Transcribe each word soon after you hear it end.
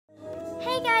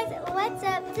Hey guys, what's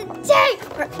up? Today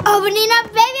we're opening up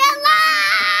Baby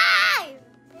Alive!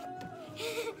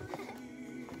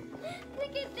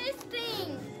 Look at this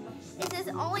thing. It says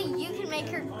only you can make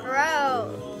her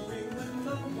grow.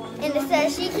 And it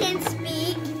says she can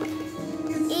speak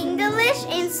English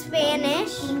and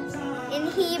Spanish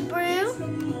and Hebrew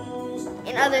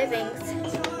and other things.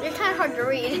 They're kind of hard to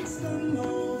read.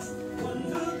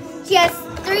 She has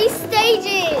 3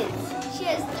 stages. She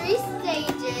has 3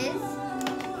 stages.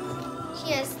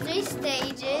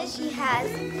 She has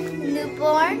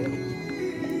newborn,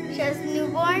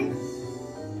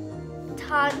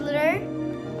 toddler,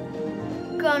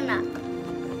 grown up.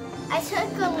 I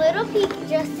took a little peek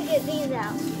just to get these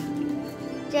out.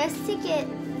 Just to get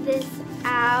this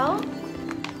out.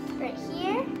 Right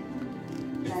here.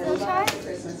 This little chart.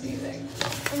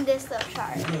 And this little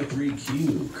chart.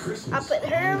 I'll put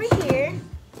her over here.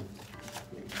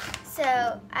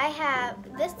 So I have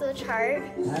this little chart.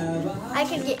 I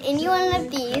can get any one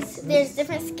of these. There's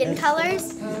different skin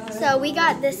colors. So we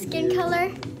got this skin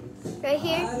color right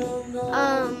here.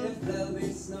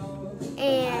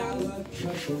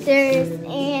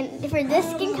 And for this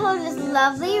skin color, there's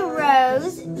Lovely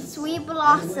Rose, Sweet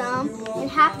Blossom, and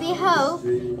Happy Hope,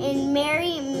 and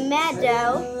Merry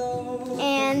Meadow.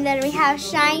 And then we have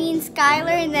Shining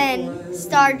Skylar, and then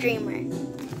Star Dreamer.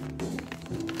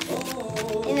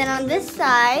 And then on this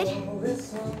side,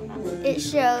 it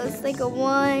shows like a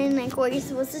 1, like what you're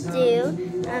supposed to do,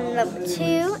 on level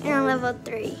 2, and on level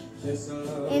 3.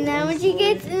 And then when she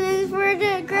gets in for her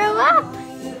to grow up.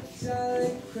 Okay,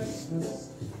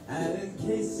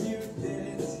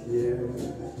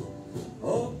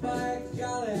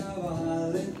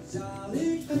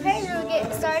 so we'll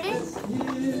get started.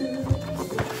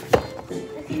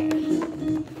 Okay.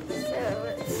 So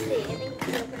let's see.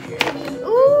 I think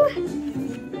ooh.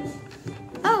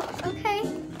 Oh, okay.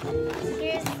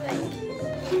 Here's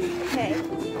okay.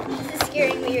 This is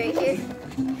scaring me right here.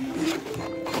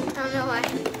 I don't know why. I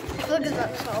feel like it's about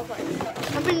to fall apart.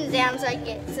 I'm putting it down so I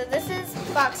get. So this is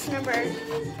box number.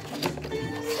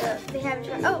 So they have.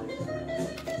 Oh.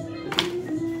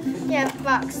 We have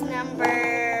box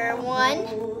number 1.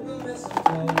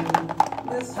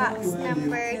 Box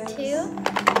number 2.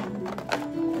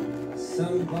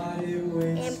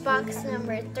 And box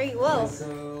number 3. Whoa.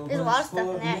 There's a lot of stuff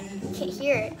in that. You can't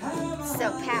hear it. It's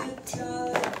so packed.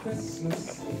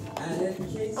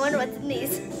 I wonder what's in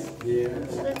these.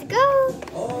 Let's go.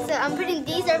 So I'm putting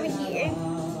these over here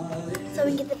so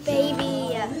we can get the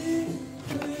baby.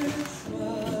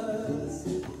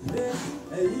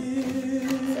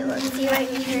 So let's see if I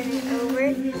can turn it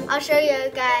over. I'll show you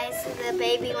guys the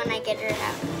baby when I get her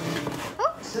out.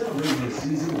 Oh. Celebrating the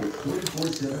season with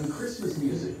 24/7 Christmas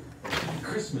music.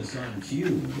 Christmas on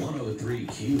Q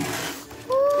 103Q.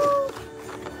 Ooh,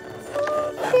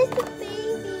 here's the baby.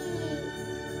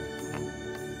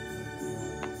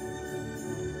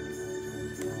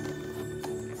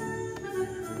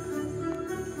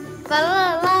 Fa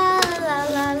la la la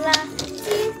la la.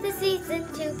 Tis the season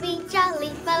to be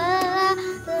jolly. Fa la la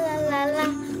la la la.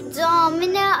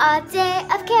 Domino a day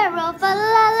of carol. Fa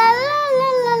la la la la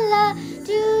la la.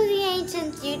 To the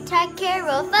ancient Yuletide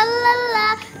carol. Fa la la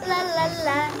la la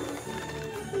la.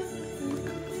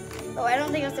 Oh, I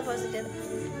don't think I'm supposed to do that.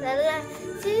 La la.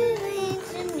 To the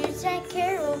ancient Yuletide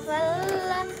carol. Fa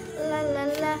la la la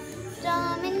la.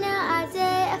 Domino a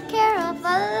day of carol.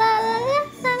 Fa la la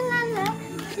la la la.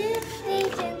 To the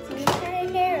ancient Yuletide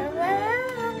carol. Fa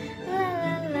la la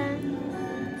la la.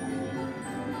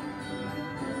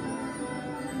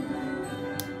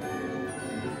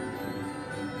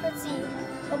 Let's see.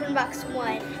 Open box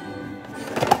 1.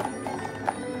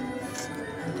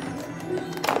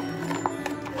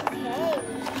 Okay.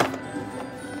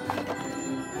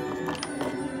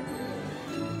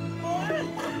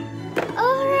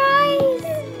 Alright.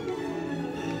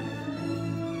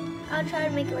 I'll try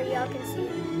to make it where y'all can see.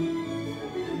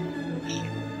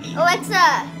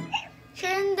 Alexa,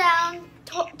 turn down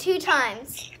 2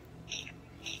 times.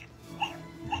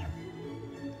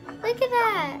 Look at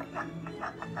that.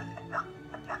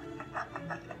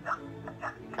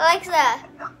 Alexa,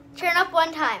 turn up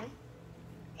 1 time.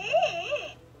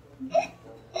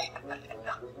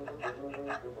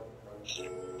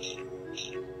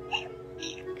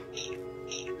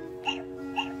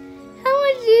 How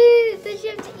much does she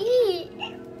have to eat?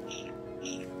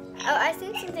 Oh, I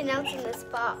seen something else in this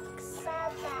box.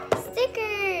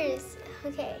 Stickers.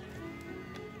 Okay.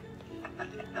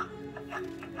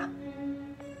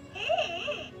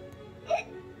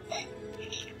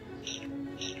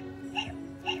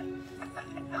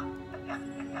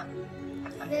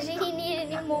 Does he need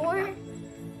any more?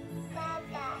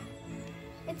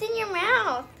 What's in your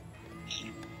mouth?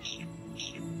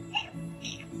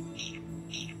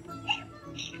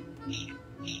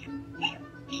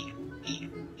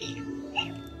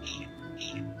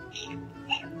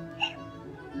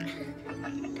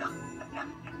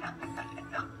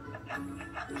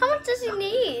 How much does he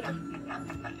need?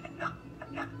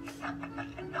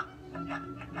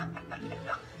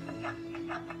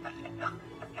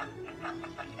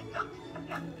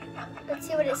 Let's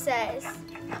see what it says.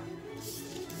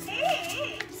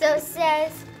 So it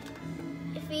says,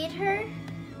 feed her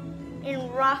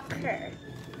and rock her.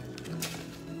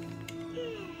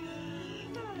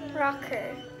 Rock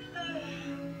her.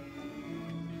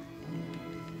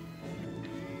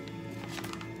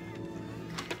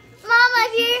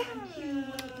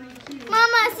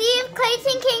 Mama, see if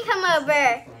Clayton can come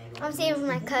over. I'm seeing if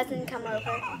my cousin come over.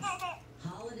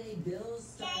 Holiday bills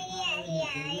start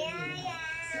piling up.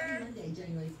 Starting Monday,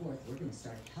 January 4th, we're going to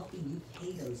start helping you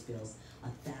pay those bills.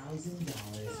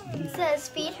 $1,000. It says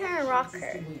feed her and rock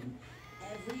her.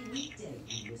 Every weekday,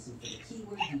 you listen for the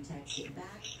keyword, you text it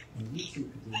back, and you too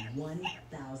could win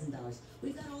 $1,000.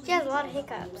 We've got all the She has a lot of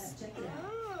details on the hiccups. web. Check it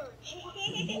out. Have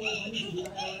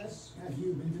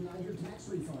you been denied your tax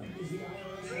refund? Is the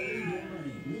IRS owing you more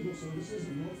money? Legal Services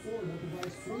in North Florida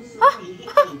provides free service.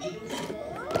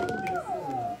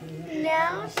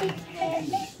 Now she can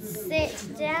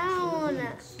sit down.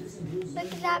 Look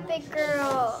at that big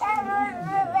girl.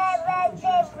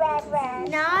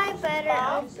 Now I better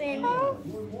open.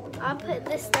 I'll put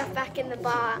this stuff back in the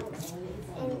box.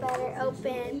 And better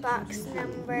open box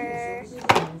number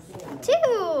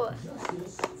 2.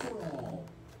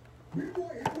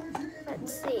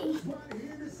 Let's see.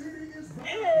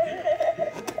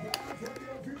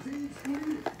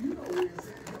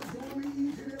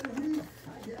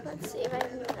 Let's see if I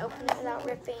can open it without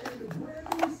ripping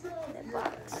the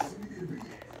box.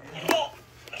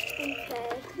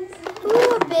 Okay.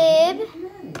 Ooh, bib.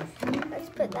 Let's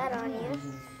put that on you.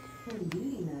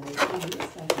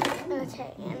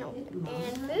 Okay,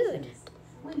 and food.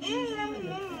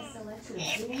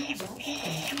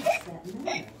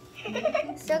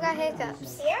 Still got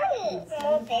hiccups.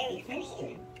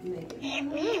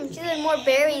 She said more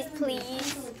berries,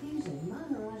 please.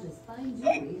 Maharaja's Fine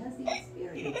Jewelry has the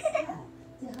experienced staff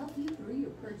to help you through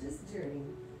your purchase journey.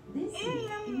 This week,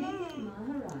 make it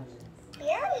Maharaja's.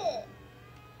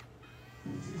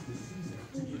 Tis the season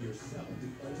to give yourself the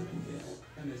ultimate gift.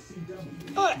 And a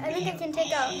CW. Oh, I think I can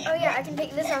take out. Oh yeah, I can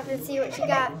take this off and see what she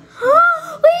got.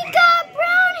 We got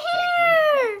brown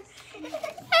hair!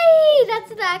 Hey,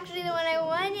 that's actually the one I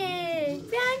wanted.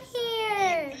 Brown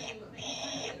hair.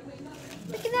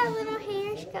 Look at that little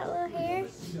hair. She got little hair.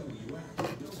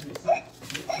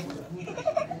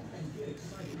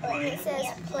 And it says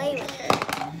play with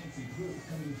her.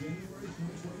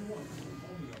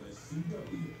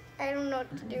 I don't know what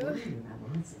to do.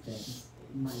 Lots of things.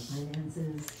 My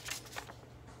finances,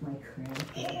 my credit.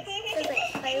 It says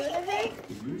like play with her.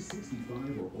 If you're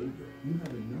 65 or older, you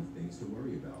have enough things to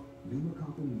worry about.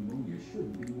 Pneumococcal pneumonia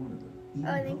shouldn't be one of them. Even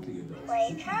healthy adults,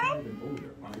 65 and older,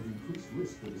 are at increased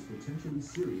risk for this potentially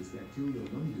serious bacterial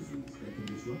lung disease that can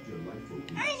disrupt your life for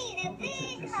weeks. I need a Help big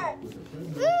protect yourself hug. with a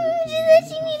Prevnar She said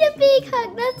she need a big hug.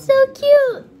 That's so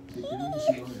cute.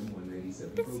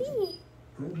 Let's see.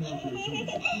 Prevnar 13 is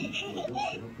approved for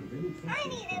adults to help prevent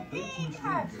infections from 13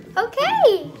 strains of the Okay.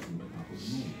 causing pneumococcal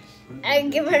pneumonia. I'm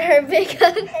giving her a big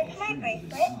hug. My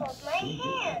bracelet holds my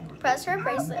hand. Press her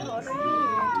bracelet, hold her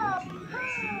hand.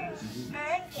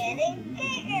 I'm getting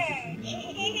bigger.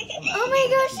 Oh my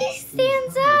gosh, she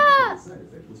stands up.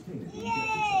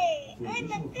 Yay!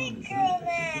 I'm a big girl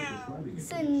now.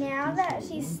 So now that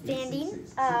she's standing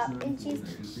up and she's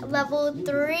level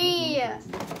 3,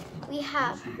 we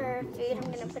have her food.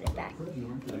 I'm gonna put it back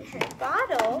in her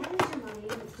bottle.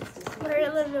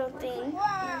 Her little thing.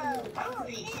 Whoa! Cool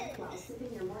shoes.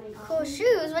 Cool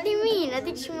shoes? What do you mean? I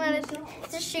think she wanted.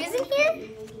 Is there shoes in here?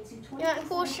 You want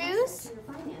cool shoes?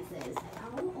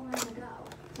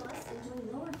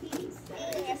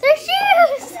 They're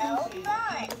shoes! So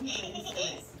fun.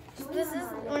 This is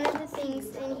one of the things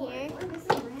in here.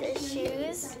 The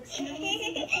shoes.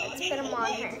 Let's put them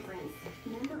on her.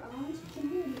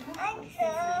 I'm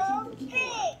so big.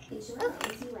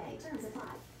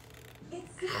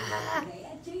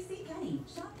 At JCPenney.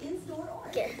 Shop in store or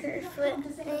Get her foot in.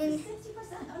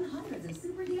 60% on hundreds of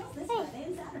super deals this Friday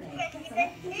and Saturday.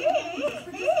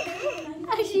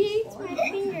 Oh, she eats my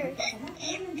finger.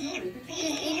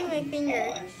 She's eating my finger.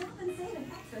 Shop and save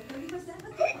an extra 30%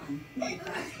 with coupon.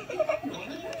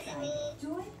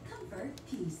 Joy, comfort,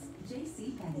 peace.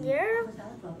 JCPenney. Yeah.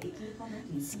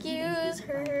 Excuse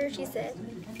her, she said.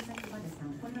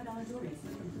 $100 jewelry.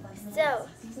 So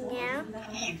now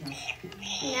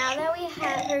that we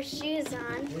have her shoes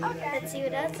on, let's see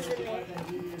what else is in there.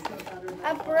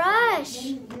 A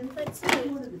brush. Let's see.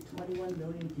 One of the 21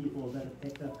 million people that have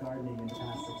picked up gardening in the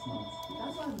past 6 months.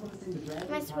 That's why I'm hosting the brand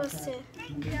Am I new supposed podcast, to?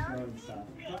 Who's Growing Stuff.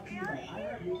 Brought to you by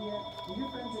iHeartMedia and your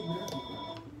friends at Miracle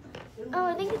Grow. Oh,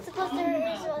 I think it's supposed to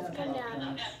come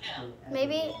down.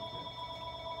 Maybe.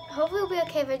 Hopefully it'll be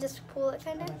okay if I just pull it,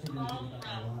 kind of.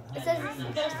 It says it's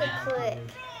supposed to click.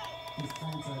 These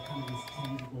plants are kind of this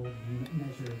tangible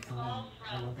measure of time.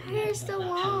 I love that Her hair's so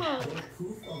long. They're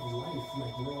proof of life.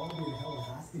 Like, we're all being held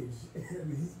hostage.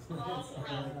 And these plants are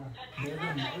like, they're the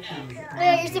markings.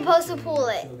 Yeah, you're supposed to pull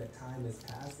it. So that time is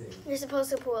passing. You're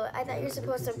supposed to pull it. I thought you're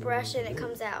supposed to brush it and it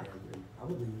comes out.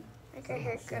 Probably Like her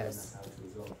hair grows.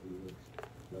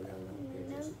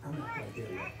 I'm not quite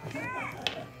there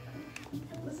yet.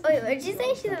 Wait, what did you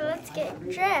say? She said, let's get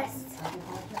dressed.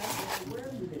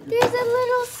 There's a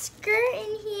little skirt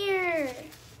in here.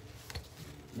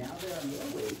 Now there are more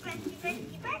ways to do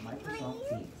Teams with Microsoft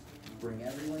Teams. Bring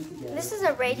everyone together. This is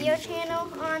a radio channel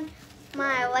on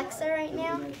my Alexa right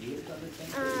now. See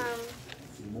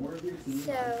more of your team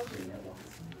So- on screen at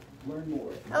once. Learn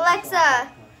more. at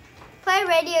Alexa, play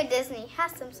Radio Disney.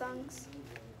 Has some songs.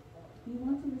 You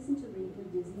want to listen to Radio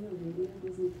Disney or Radio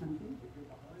Disney Country?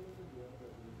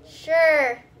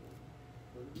 Sure.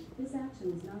 This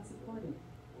action is not supported.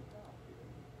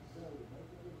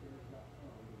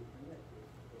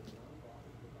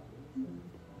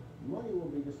 Money will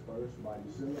be dispersed by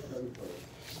December 31st.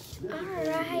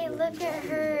 Alright, look at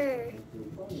her.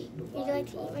 Would you like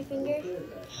to eat my finger?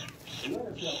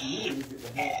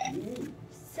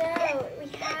 So, we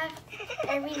have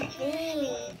everything.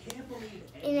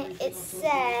 And it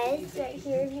says right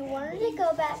here, if you wanted to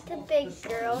go back to Big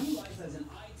Girl,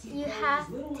 you have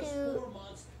to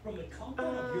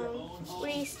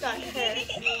restart her.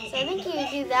 So I think you would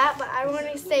do that, but I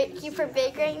want to say keep her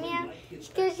big right now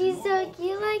because she's so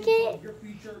cute like it.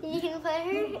 You can put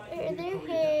her their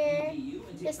hair,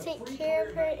 just take care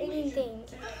of her, anything.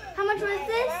 How much was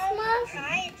this, Mom?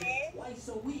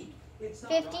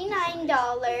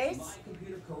 $59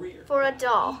 for a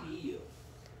doll.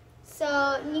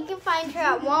 So you can find her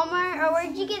at Walmart, or where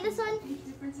did you get this one?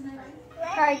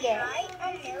 Target.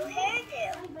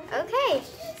 Okay,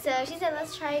 so she said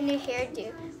let's try a new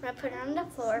hairdo. I'm going to put her on the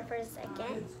floor for a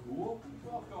second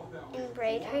and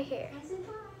braid her hair.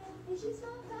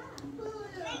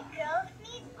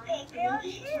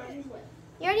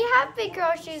 You already have big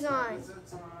girl shoes on.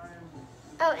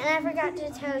 Oh, and I forgot to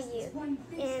tell you,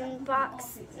 in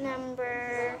box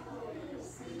number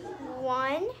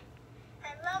 1,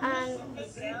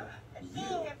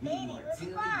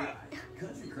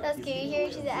 that's cute. You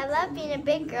hear she said, I love being a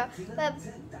big girl, but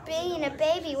being a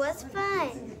baby was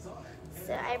fun.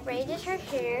 So I braided her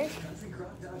hair.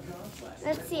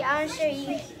 Let's see, I want to show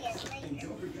you.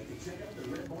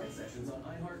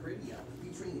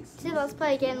 See, let's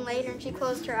play again later, and she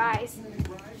closed her eyes.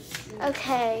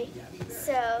 Okay,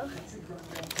 so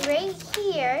right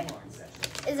here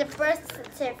is a birth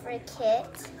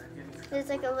certificate. There's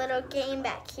like a little game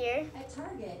back here. At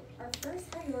Target, our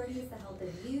first priority is the health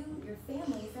of you, your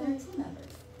families, and our team members.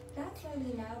 That's why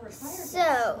we now require guests to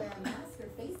wear a mask or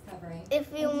face covering.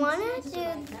 If we want to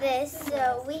do this,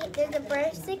 so there's a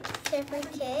birth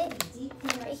certificate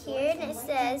right here, and it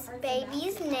says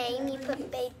baby's name. You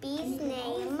put baby's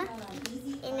name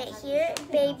in it here,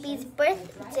 baby's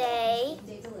birthday,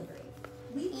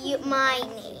 my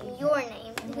name, your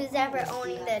name, who's ever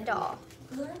owning the doll,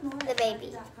 the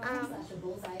baby.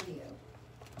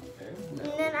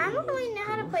 And then I don't really know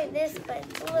how to play this, but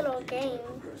it's a little game.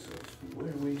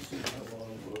 Where we see how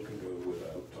long we can go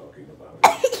without talking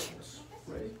about it.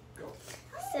 Ready? Go.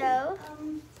 So,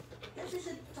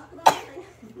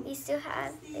 we still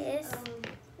have this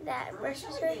that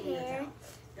brushes her hair.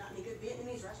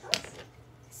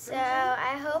 So,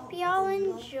 I hope y'all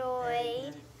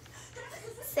enjoyed.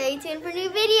 Stay tuned for new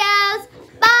videos.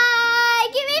 Bye!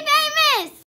 Give me famous!